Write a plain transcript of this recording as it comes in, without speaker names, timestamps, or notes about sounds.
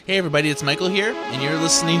Hey everybody, it's Michael here, and you're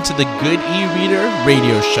listening to the Good E-Reader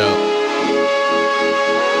Radio Show.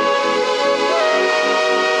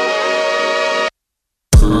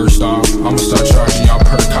 First off, I'ma start charging y'all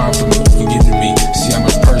per compliment you giving me. See how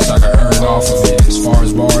much purse I can earn off of it. As far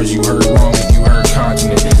as bars, you heard wrong if you heard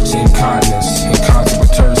continent. It's incontinence, incontinent with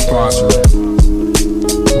turd sponsoring.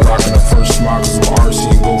 Rocking the first smile cause I'm RC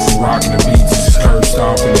and go from rocking the beats. Just curb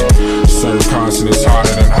stomping it. Serve consonants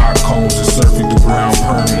hotter than hot combs and surfing through brown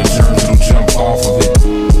permanent germs that'll jump off of it.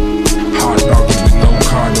 Hot doggy with no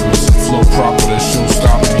condiments. Flow proper, that show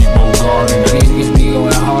stopping me, Bogarting it. Niggas be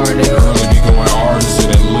going hard and Early be going artist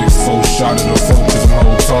and lick full shot of the focus. I'm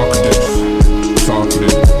old talkative.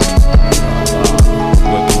 Talkative.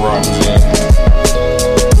 Let the robbers in.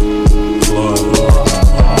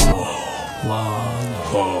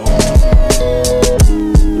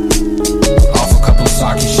 Off a couple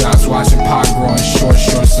sake shots, watching pot growing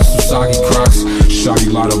shorts and some soggy crocs.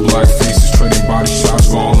 Shotty lot of black faces, trading body shots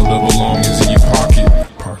for all of the belongings in your pocket.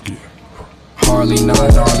 Harley,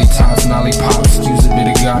 non-gnarly tops, nolly pops. Excuse a bit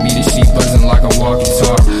of got me, the sheet buzzing like a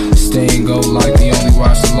walkie-talk. Stay and go like the only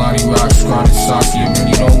watch the Lonnie Rock. Scrawny socks, you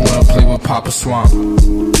really don't wanna play with Papa Swamp.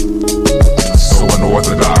 So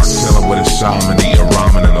unorthodox, chillin' with a shaman, eating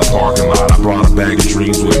ramen in the parking lot. I brought a bag of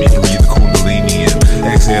dreams with me, breathe the kundalini in.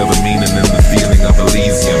 Exhale the meaning and the feeling of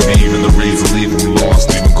Elysium. Even the reason leaving me lost,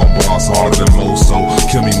 even gon' boss harder than most. So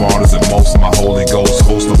kill me martyrs and most of my Holy Ghost.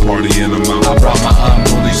 Host a party in the mountain. I brought my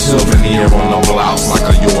unruly souvenir on no blouse like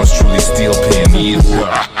a yours truly steel pioneer.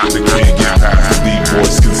 They can't get past the deep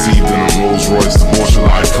voice conceived in a Rolls Royce. The Porsche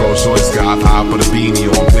life pro-choice, got high, put a beanie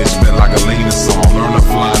on. Pitch bent like a Lena song. Learn to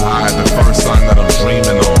flying high at the first sign that I'm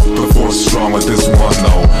dreaming on. The force strong with this one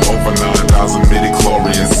though. Over 9,000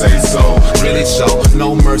 midi-chlorians say so. Really show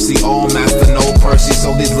no mercy, all master, no Percy.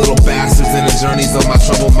 So these little bastards in the journeys of my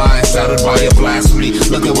troubled mind, shattered by your blasphemy.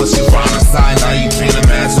 Look at what you found inside, now you can't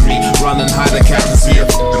imagine me running high the captain's fear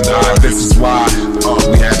and die. This is why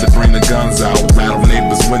we had to bring the guns out. Rattle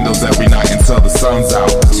neighbors' windows every night until the sun's out.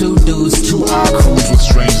 two dudes, two I cruise with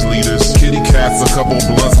strange leaders. Kitty cats, a couple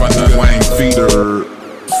blunts, my nut wang feeder.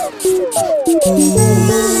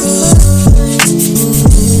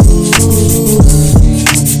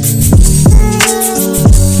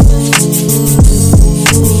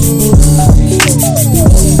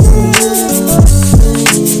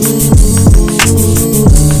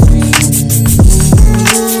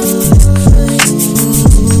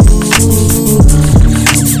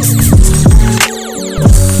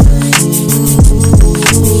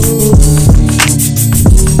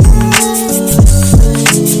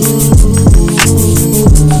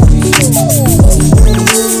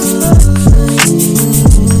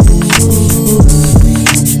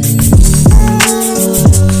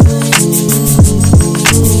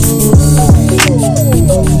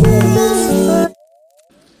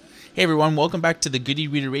 Hey everyone, welcome back to the Good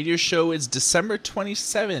E-Reader Radio Show. It's December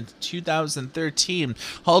 27th, 2013.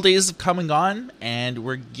 Holidays have come and gone, and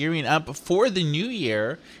we're gearing up for the new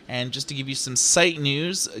year. And just to give you some site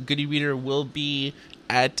news, Good E-Reader will be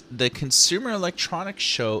at the Consumer Electronics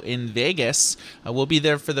Show in Vegas. We'll be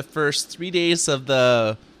there for the first 3 days of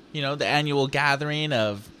the annual gathering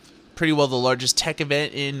of pretty well the largest tech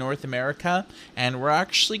event in North America, and we're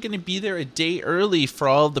actually going to be there a day early for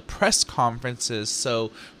all the press conferences. So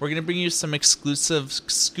we're going to bring you some exclusive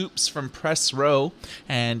scoops from Press Row,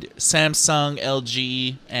 and Samsung,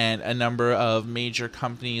 LG, and a number of major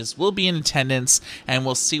companies will be in attendance, and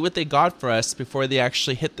we'll see what they got for us before they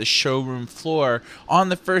actually hit the showroom floor on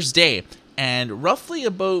the first day. And roughly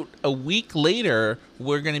about a week later,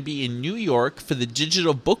 we're going to be in New York for the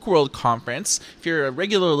Digital Book World Conference. If you're a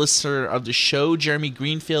regular listener of the show, Jeremy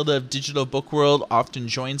Greenfield of Digital Book World often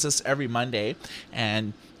joins us every Monday.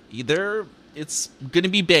 And it's going to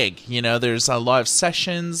be big. There's a lot of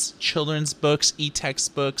sessions, children's books,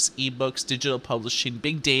 e-textbooks, e-books, digital publishing,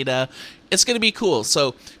 big data. It's going to be cool.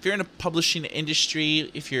 So if you're in a publishing industry,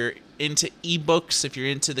 if you're into ebooks, if you're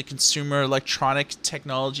into the consumer electronic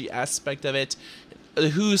technology aspect of it, the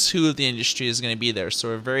who's who of the industry is going to be there. So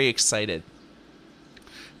we're very excited.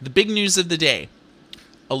 The big news of the day.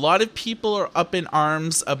 A lot of people are up in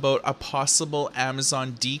arms about a possible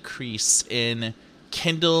Amazon decrease in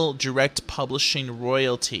Kindle Direct Publishing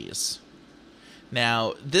royalties.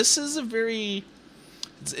 Now, this is a very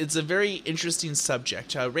interesting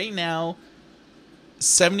subject. Right now,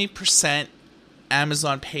 70%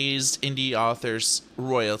 Amazon pays indie authors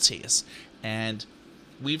royalties, and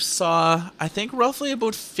we've saw, I think, roughly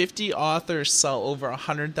about 50 authors sell over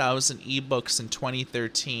 100,000 ebooks in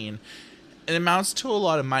 2013. It amounts to a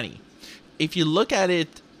lot of money. If you look at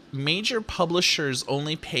it major publishers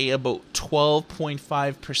only pay about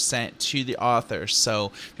 12.5% to the author.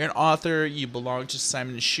 So if you're an author, you belong to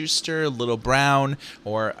Simon & Schuster, Little Brown,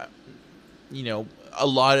 or a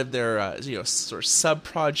lot of their sort of sub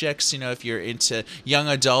projects. If you're into young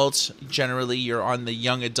adult, generally you're on the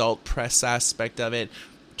young adult press aspect of it.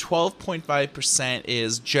 12.5%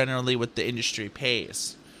 is generally what the industry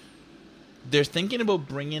pays. They're thinking about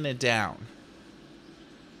bringing it down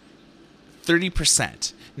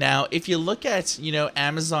 30%. Now, if you look at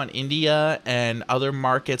Amazon India and other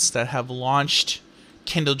markets that have launched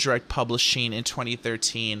Kindle Direct Publishing in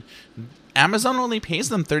 2013, Amazon only pays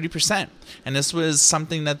them 30%, and this was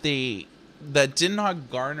something that did not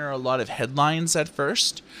garner a lot of headlines at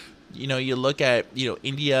first. You look at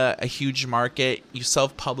India, a huge market. You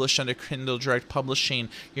self-publish under Kindle Direct Publishing.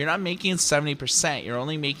 You're not making 70%. You're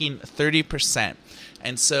only making 30%,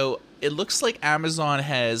 and so it looks like Amazon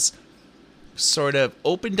has sort of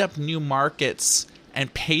opened up new markets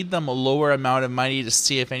and paid them a lower amount of money to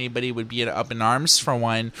see if anybody would be up in arms for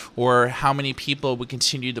one, or how many people would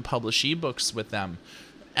continue to publish ebooks with them.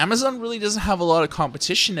 Amazon really doesn't have a lot of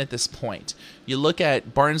competition at this point. You look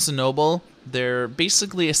at Barnes & Noble, they're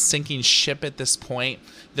basically a sinking ship at this point.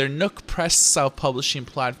 Their Nook Press self-publishing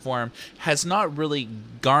platform has not really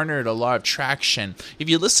garnered a lot of traction. If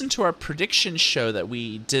you listen to our prediction show that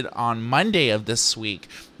we did on Monday of this week,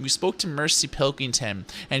 we spoke to Mercy Pilkington,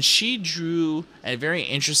 and she drew a very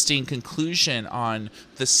interesting conclusion on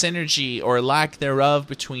the synergy or lack thereof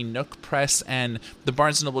between Nook Press and the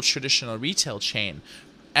Barnes & Noble traditional retail chain.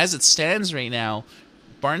 As it stands right now,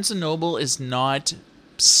 Barnes & Noble is not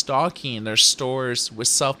stocking their stores with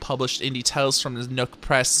self-published indie titles from the Nook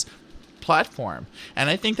Press platform, and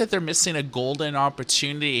I think that they're missing a golden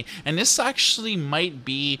opportunity, and this actually might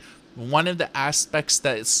be one of the aspects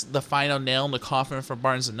that's the final nail in the coffin for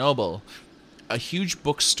Barnes & Noble. A huge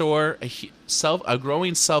bookstore, a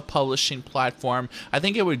growing self-publishing platform. I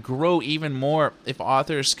think it would grow even more if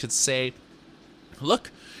authors could say,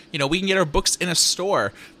 look, we can get our books in a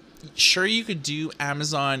store. Sure, you could do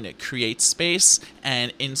Amazon CreateSpace,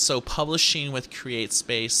 and in so publishing with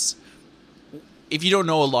CreateSpace, if you don't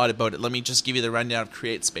know a lot about it, let me just give you the rundown of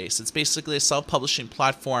CreateSpace. It's basically a self-publishing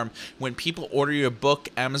platform. When people order your book,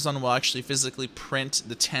 Amazon will actually physically print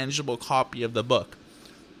the tangible copy of the book.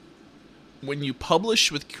 When you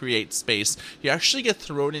publish with CreateSpace, you actually get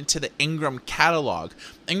thrown into the Ingram catalog.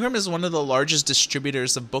 Ingram is one of the largest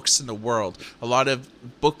distributors of books in the world. A lot of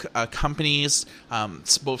book companies,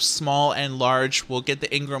 both small and large, will get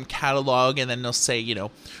the Ingram catalog, and then they'll say,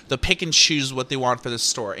 they'll pick and choose what they want for the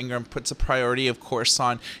store. Ingram puts a priority, of course,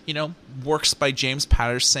 on, works by James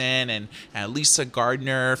Patterson and Lisa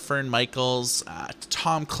Gardner, Fern Michaels,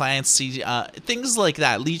 Tom Clancy, things like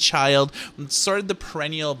that. Lee Child, sort of the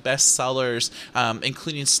perennial bestsellers,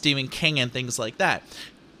 including Stephen King and things like that.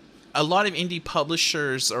 A lot of indie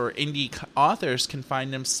publishers or indie authors can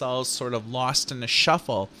find themselves sort of lost in the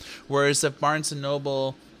shuffle, whereas if Barnes &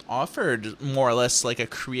 Noble offered more or less like a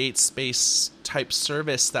CreateSpace type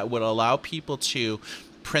service that would allow people to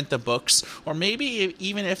print the books, or maybe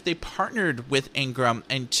even if they partnered with Ingram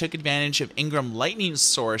and took advantage of Ingram Lightning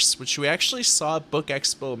Source, which we actually saw at Book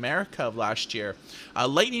Expo America of last year.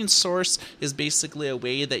 Lightning Source is basically a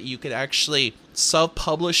way that you could actually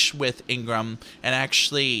self-publish with Ingram and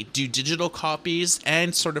actually do digital copies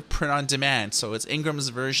and sort of print on demand. So it's Ingram's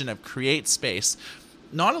version of CreateSpace.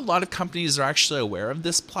 Not a lot of companies are actually aware of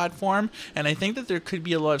this platform, and I think that there could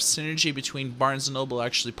be a lot of synergy between Barnes & Noble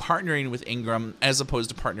actually partnering with Ingram as opposed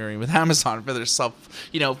to partnering with Amazon for their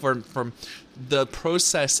from the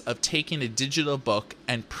process of taking a digital book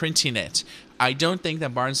and printing it. I don't think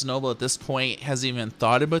that Barnes & Noble at this point has even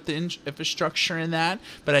thought about the infrastructure in that,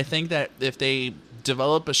 but I think that if they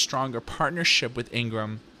develop a stronger partnership with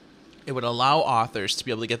Ingram, it would allow authors to be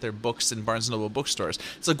able to get their books in Barnes & Noble bookstores.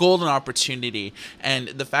 It's a golden opportunity, and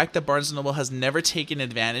the fact that Barnes & Noble has never taken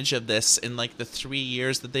advantage of this in like the 3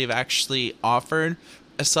 years that they've actually offered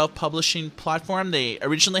a self-publishing platform. They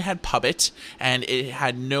originally had Pubit, and it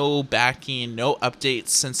had no backing, no updates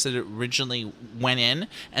since it originally went in,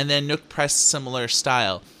 and then Nook Press, similar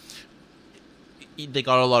style. They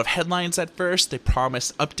got a lot of headlines at first. They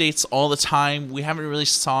promised updates all the time. We haven't really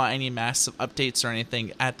saw any massive updates or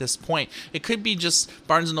anything at this point. It could be just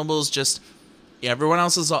Barnes & Noble is just, everyone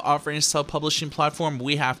else is offering a self-publishing platform.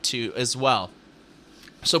 We have to as well.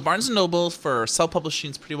 So Barnes & Noble for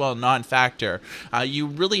self-publishing is pretty well a non-factor. You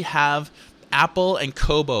really have Apple and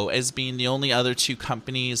Kobo as being the only other two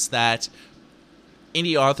companies that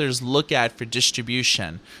indie authors look at for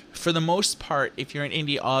distribution. For the most part, if you're an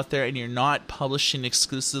indie author and you're not publishing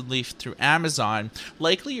exclusively through Amazon,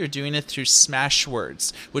 likely you're doing it through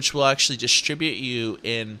Smashwords, which will actually distribute you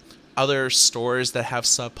in other stores that have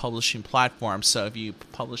sub-publishing platforms. So if you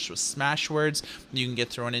publish with Smashwords, you can get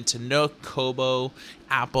thrown into Nook, Kobo,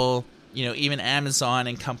 Apple, even Amazon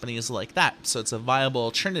and companies like that. So it's a viable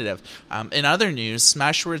alternative. In other news,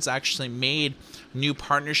 Smashwords actually made new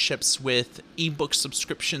partnerships with ebook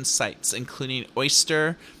subscription sites, including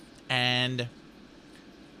Oyster and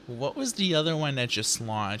what was the other one that just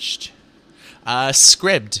launched?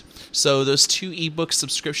 Scribd. So those two ebook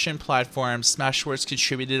subscription platforms, Smashwords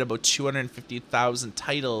contributed about 250,000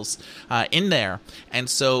 titles in there. And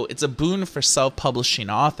so it's a boon for self-publishing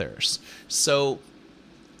authors. So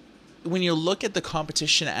when you look at the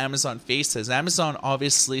competition Amazon faces, Amazon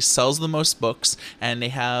obviously sells the most books, and they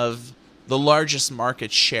have the largest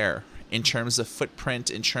market share in terms of footprint,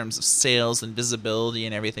 in terms of sales and visibility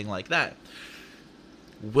and everything like that.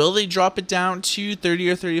 Will they drop it down to 30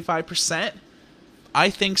 or 35%? I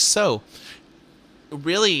think so.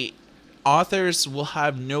 Really, authors will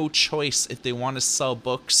have no choice if they want to sell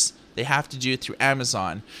books. They have to do it through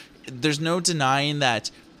Amazon. There's no denying that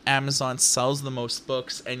Amazon sells the most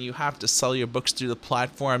books, and you have to sell your books through the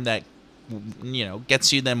platform that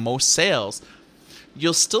gets you the most sales.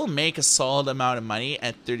 You'll still make a solid amount of money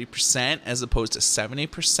at 30% as opposed to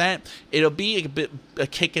 70%. It'll be a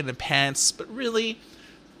kick in the pants, but really,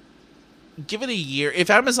 give it a year. If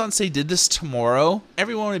Amazon, say, did this tomorrow,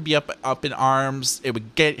 everyone would be up in arms. It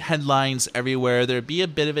would get headlines everywhere. There'd be a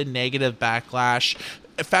bit of a negative backlash.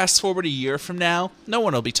 Fast forward a year from now, no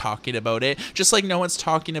one will be talking about it. Just like no one's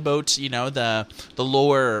talking about, the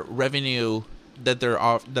lower revenue that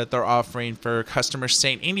they're offering for customers,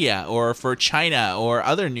 say, in India or for China or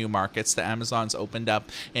other new markets that Amazon's opened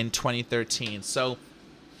up in 2013. So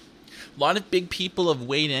a lot of big people have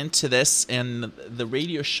weighed into this, and the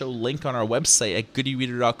radio show link on our website at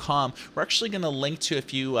goodyreader.com, we're actually going to link to a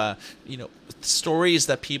few stories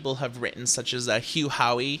that people have written, such as Hugh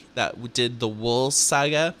Howey that did the Wool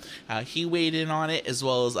saga. He weighed in on it, as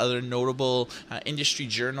well as other notable industry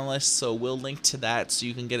journalists. So we'll link to that so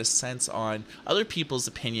you can get a sense on other people's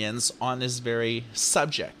opinions on this very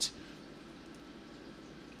subject.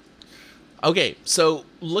 Okay, so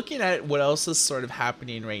looking at what else is sort of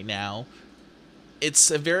happening right now, it's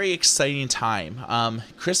a very exciting time.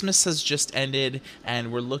 Christmas has just ended,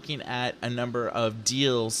 and we're looking at a number of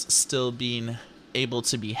deals still being able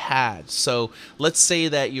to be had. So let's say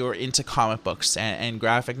that you're into comic books and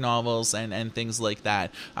graphic novels and things like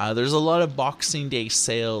that. There's a lot of Boxing Day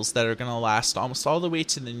sales that are going to last almost all the way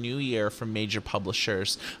to the new year from major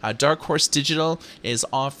publishers. Dark Horse Digital is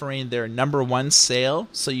offering their #1 sale,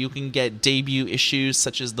 so you can get debut issues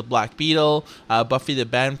such as The Black Beetle, Buffy the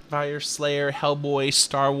Vampire Slayer, Hellboy,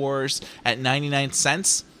 Star Wars at 99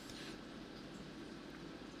 cents.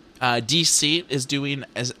 DC is doing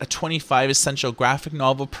a 25 essential graphic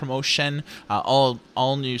novel promotion. All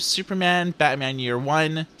new Superman, Batman Year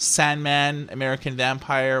One, Sandman, American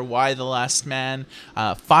Vampire, Y the Last Man,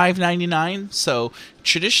 $5.99. So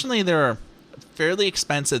traditionally they're fairly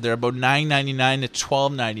expensive. They're about $9.99 to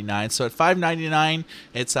 $12.99. So at $5.99,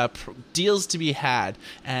 it's deals to be had.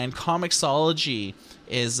 And Comixology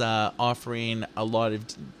is offering a lot of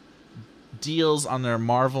deals on their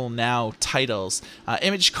Marvel Now titles.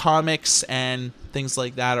 Image Comics and things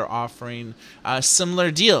like that are offering similar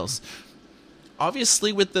deals.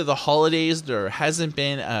 Obviously, with the holidays, there hasn't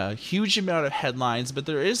been a huge amount of headlines, but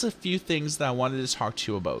there is a few things that I wanted to talk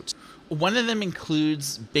to you about. One of them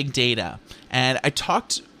includes big data, and I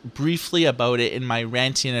talked briefly about it in my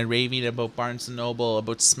ranting and raving about Barnes & Noble,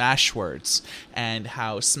 about Smashwords, and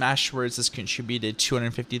how Smashwords has contributed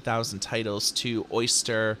 250,000 titles to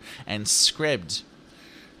Oyster and Scribd.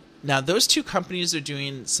 Now, those two companies are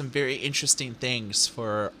doing some very interesting things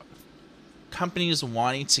for companies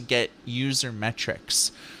wanting to get user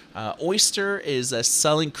metrics. Oyster is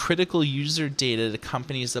selling critical user data to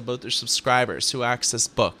companies about their subscribers who access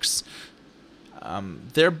books.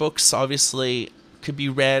 Their books obviously could be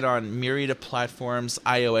read on myriad of platforms,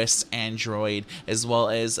 iOS, Android, as well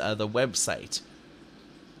as the website.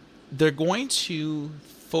 They're going to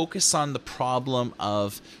focus on the problem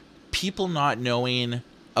of people not knowing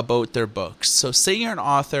about their books. So say you're an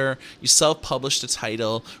author, you self-published a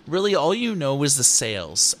title, really all you know is the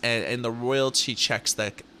sales and the royalty checks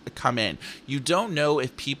that come in. You don't know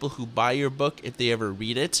if people who buy your book, if they ever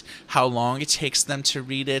read it, how long it takes them to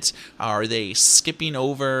read it, are they skipping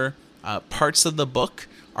over parts of the book,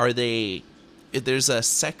 are they If there's a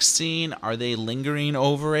sex scene, are they lingering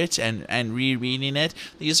over it and rereading it?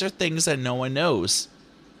 These are things that no one knows.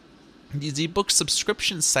 These ebook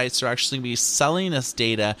subscription sites are actually be selling us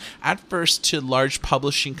data at first to large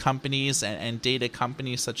publishing companies and data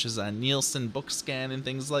companies such as Nielsen Bookscan and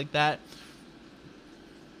things like that.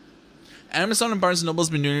 Amazon and Barnes & Noble has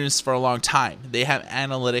been doing this for a long time. They have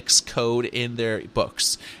analytics code in their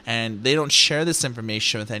books, and they don't share this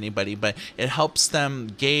information with anybody, but it helps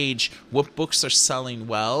them gauge what books are selling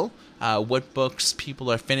well, what books people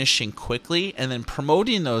are finishing quickly, and then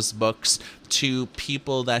promoting those books to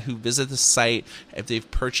people who visit the site. If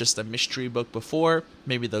they've purchased a mystery book before,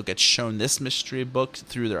 maybe they'll get shown this mystery book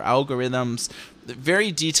through their algorithms.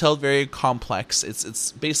 Very detailed, very complex.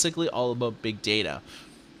 It's basically all about big data.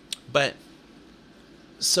 But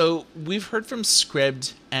so we've heard from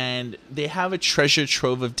Scribd, and they have a treasure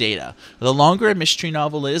trove of data. The longer a mystery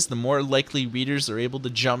novel is, the more likely readers are able to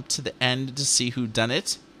jump to the end to see who done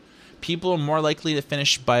it. People are more likely to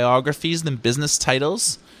finish biographies than business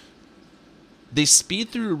titles. They speed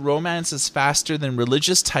through romances faster than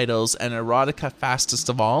religious titles, and erotica fastest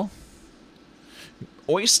of all.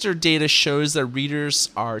 Oyster data shows that readers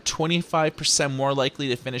are 25% more likely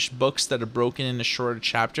to finish books that are broken into shorter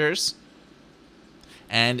chapters.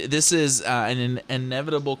 And this is an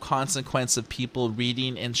inevitable consequence of people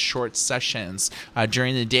reading in short sessions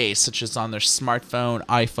during the day, such as on their smartphone,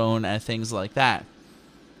 iPhone, and things like that.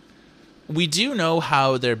 We do know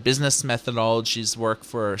how their business methodologies work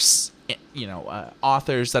for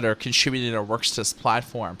authors that are contributing their works to this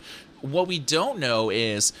platform. What we don't know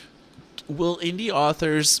is, will indie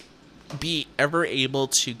authors be ever able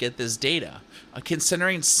to get this data?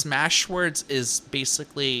 Considering Smashwords is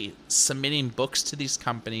basically submitting books to these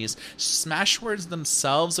companies, Smashwords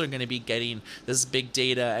themselves are going to be getting this big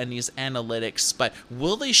data and these analytics, but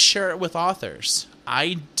will they share it with authors?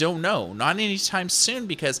 I don't know. Not anytime soon,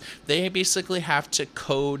 because they basically have to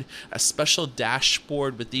code a special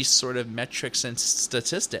dashboard with these sort of metrics and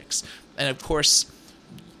statistics. And of course,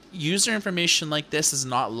 user information like this is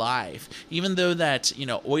not live. Even though that,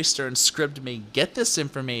 Oyster and Scribd may get this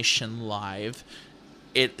information live,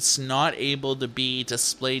 it's not able to be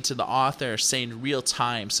displayed to the author, say, in real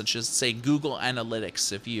time, such as, say, Google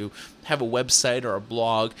Analytics. If you have a website or a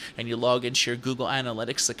blog and you log into your Google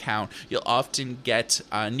Analytics account, you'll often get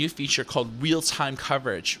a new feature called real-time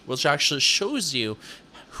coverage, which actually shows you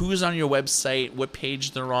who's on your website, what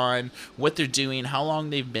page they're on, what they're doing, how long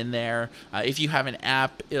they've been there. If you have an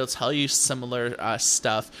app, it'll tell you similar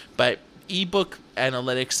stuff. But ebook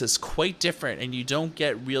analytics is quite different, and you don't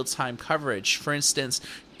get real-time coverage. For instance,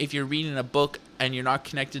 if you're reading a book and you're not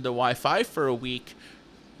connected to Wi-Fi for a week,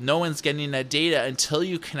 no one's getting that data until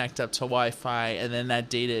you connect up to Wi-Fi, and then that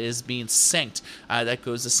data is being synced. That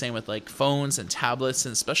goes the same with like phones and tablets,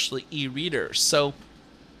 and especially e-readers. So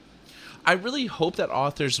I really hope that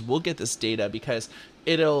authors will get this data, because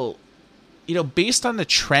it'll, based on the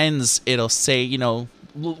trends, it'll say,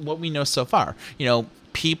 what we know so far.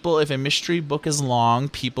 People, if a mystery book is long,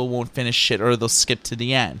 people won't finish it, or they'll skip to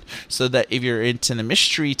the end. So that if you're into the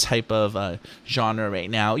mystery type of genre right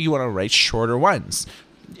now, you want to write shorter ones.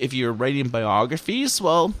 If you're writing biographies,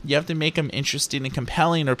 well, you have to make them interesting and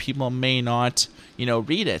compelling, or people may not,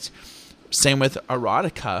 read it. Same with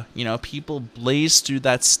erotica. People blaze through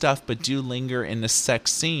that stuff, but do linger in the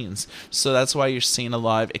sex scenes. So that's why you're seeing a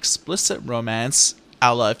lot of explicit romance,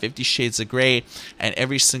 a la 50 Shades of Grey, and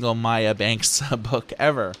every single Maya Banks book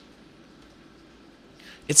ever.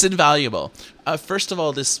 It's invaluable. First of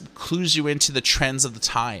all, this clues you into the trends of the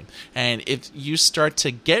time. And if you start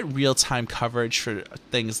to get real-time coverage for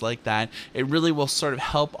things like that, it really will sort of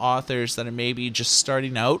help authors that are maybe just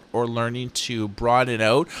starting out or learning to broaden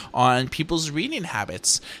out on people's reading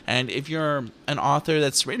habits. And if you're an author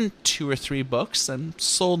that's written 2 or 3 books and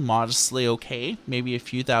sold modestly okay, maybe a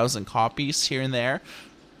few thousand copies here and there,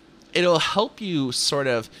 it'll help you sort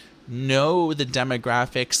of know the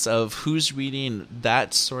demographics of who's reading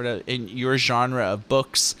that sort of in your genre of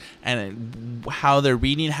books and how their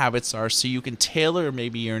reading habits are, so you can tailor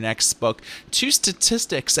maybe your next book to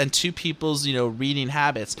statistics and to people's reading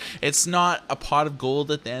habits. It's not a pot of gold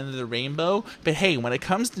at the end of the rainbow, but hey, when it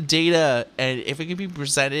comes to data, and if it can be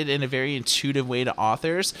presented in a very intuitive way to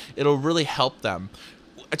authors, it'll really help them.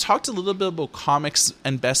 I talked a little bit about comics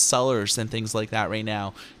and bestsellers and things like that right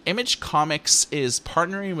now. Image Comics is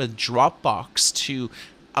partnering with Dropbox to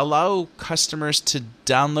allow customers to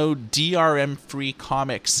download DRM-free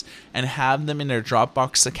comics and have them in their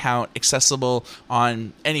Dropbox account, accessible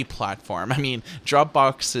on any platform. I mean,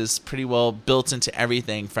 Dropbox is pretty well built into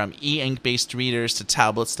everything, from e-ink based readers to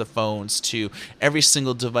tablets to phones to every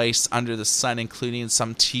single device under the sun, including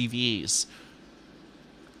some TVs.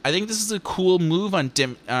 I think this is a cool move on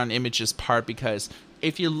Image's part, because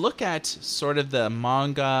if you look at sort of the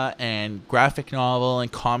manga and graphic novel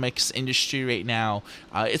and comics industry right now,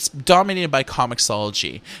 it's dominated by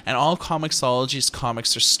Comixology, and all Comixology's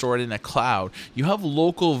comics are stored in a cloud. You have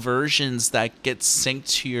local versions that get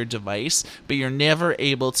synced to your device, but you're never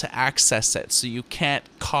able to access it, so you can't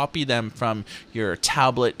copy them from your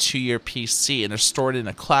tablet to your PC, and they're stored in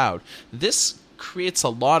a cloud. This creates a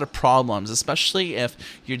lot of problems, especially if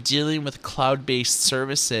you're dealing with cloud-based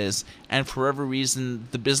services and for whatever reason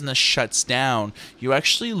the business shuts down. You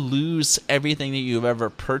actually lose everything that you've ever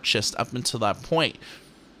purchased up until that point.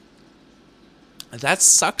 That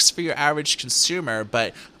sucks for your average consumer,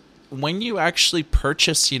 but when you actually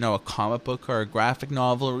purchase, a comic book or a graphic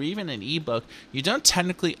novel or even an ebook, you don't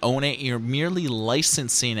technically own it. You're merely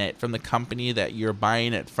licensing it from the company that you're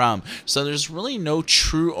buying it from. So there's really no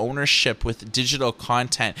true ownership with digital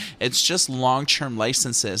content. It's just long-term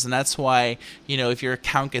licenses. And that's why, if your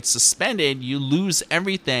account gets suspended, you lose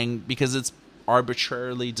everything because it's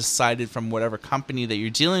arbitrarily decided from whatever company that you're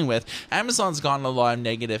dealing with. Amazon's gotten a lot of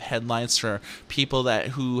negative headlines for people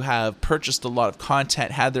who have purchased a lot of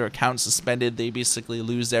content, had their account suspended. They basically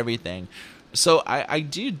lose everything. So I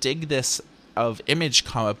do dig this of Image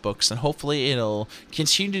comic books, and hopefully it'll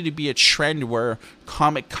continue to be a trend where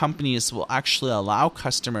comic companies will actually allow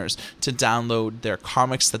customers to download their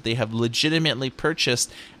comics that they have legitimately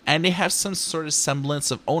purchased, and they have some sort of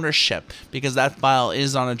semblance of ownership, because that file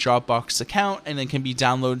is on a Dropbox account and it can be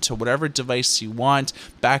downloaded to whatever device you want,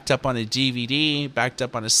 backed up on a DVD, backed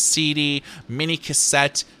up on a CD, mini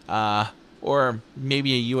cassette, or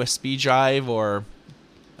maybe a USB drive, or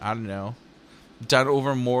I don't know, done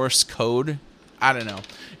over Morse code. I don't know.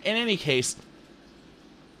 In any case,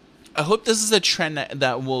 I hope this is a trend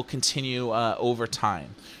that will continue over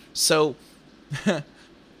time. So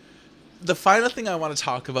the final thing I want to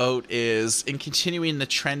talk about is, in continuing the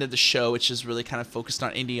trend of the show, which is really kind of focused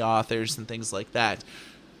on indie authors and things like that,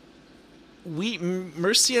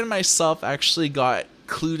 Mercy and myself actually got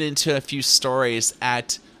clued into a few stories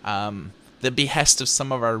at the behest of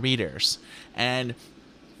some of our readers. And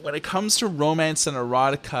when it comes to romance and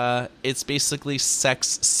erotica, it's basically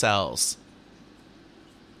sex sells.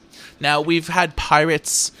 Now, we've had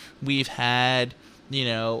pirates, we've had,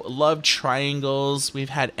 love triangles, we've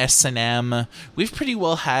had S&M, we've pretty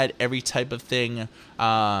well had every type of thing,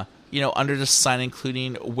 under the sun,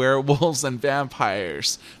 including werewolves and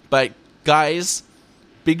vampires. But guys,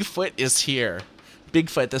 Bigfoot is here.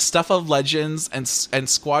 Bigfoot, the stuff of legends and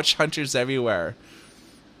Squatch hunters everywhere.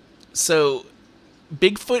 So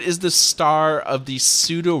Bigfoot is the star of the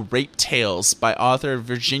pseudo-rape tales by author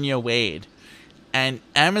Virginia Wade, and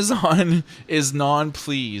Amazon is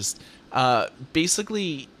non-pleased.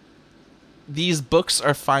 Basically, these books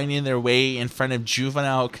are finding their way in front of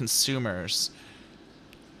juvenile consumers.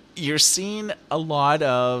 You're seeing a lot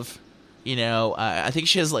of, I think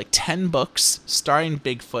she has like 10 books starring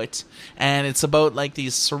Bigfoot, and it's about like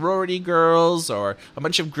these sorority girls or a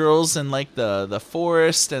bunch of girls in like the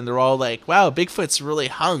forest, and they're all like, wow, Bigfoot's really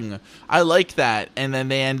hung. I like that. And then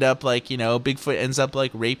they end up like, Bigfoot ends up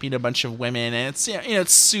like raping a bunch of women, and it's,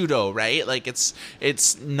 it's pseudo, right? Like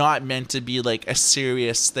it's not meant to be like a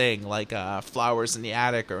serious thing, like Flowers in the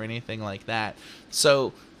Attic or anything like that.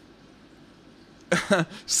 So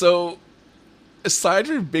aside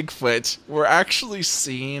from Bigfoot, we're actually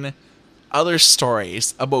seeing other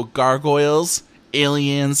stories about gargoyles,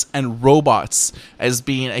 aliens, and robots as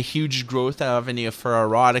being a huge growth avenue for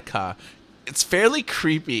erotica. It's fairly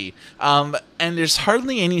creepy, and there's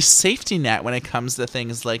hardly any safety net when it comes to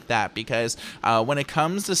things like that, because when it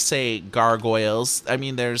comes to, say, gargoyles, I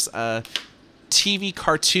mean, there's a TV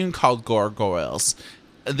cartoon called Gargoyles.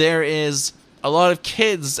 There is a lot of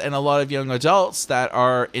kids and a lot of young adults that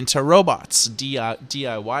are into robots,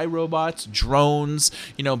 DIY robots, drones,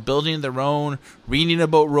 building their own, reading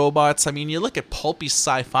about robots. I mean, you look at pulpy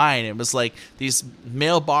sci-fi and it was like these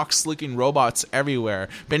mailbox looking robots everywhere.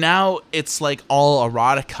 But now it's like all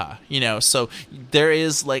erotica, so there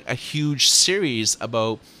is like a huge series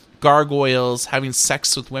about gargoyles having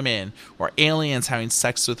sex with women, or aliens having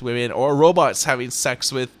sex with women, or robots having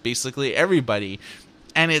sex with basically everybody.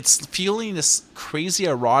 And it's fueling this crazy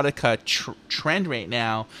erotica trend right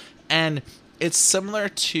now. And it's similar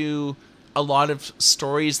to a lot of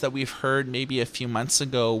stories that we've heard maybe a few months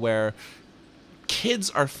ago, where kids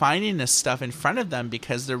are finding this stuff in front of them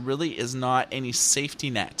because there really is not any safety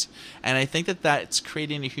net. And I think that's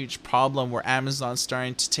creating a huge problem, where Amazon's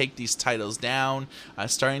starting to take these titles down,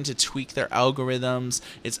 starting to tweak their algorithms.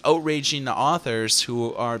 It's outraging the authors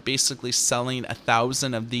who are basically selling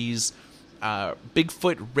 1,000 of these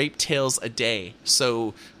Bigfoot Rape Tales a Day.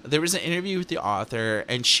 So there was an interview with the author,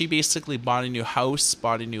 and she basically bought a new house,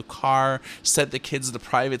 bought a new car, sent the kids to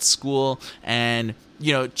private school, and,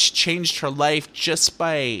 you know, changed her life just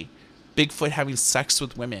by Bigfoot having sex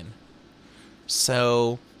with women.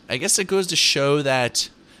 So I guess it goes to show that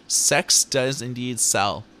sex does indeed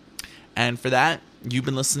sell. And for that, you've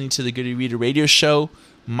been listening to the Good Reader Radio Show.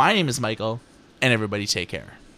 My name is Michael, and everybody take care.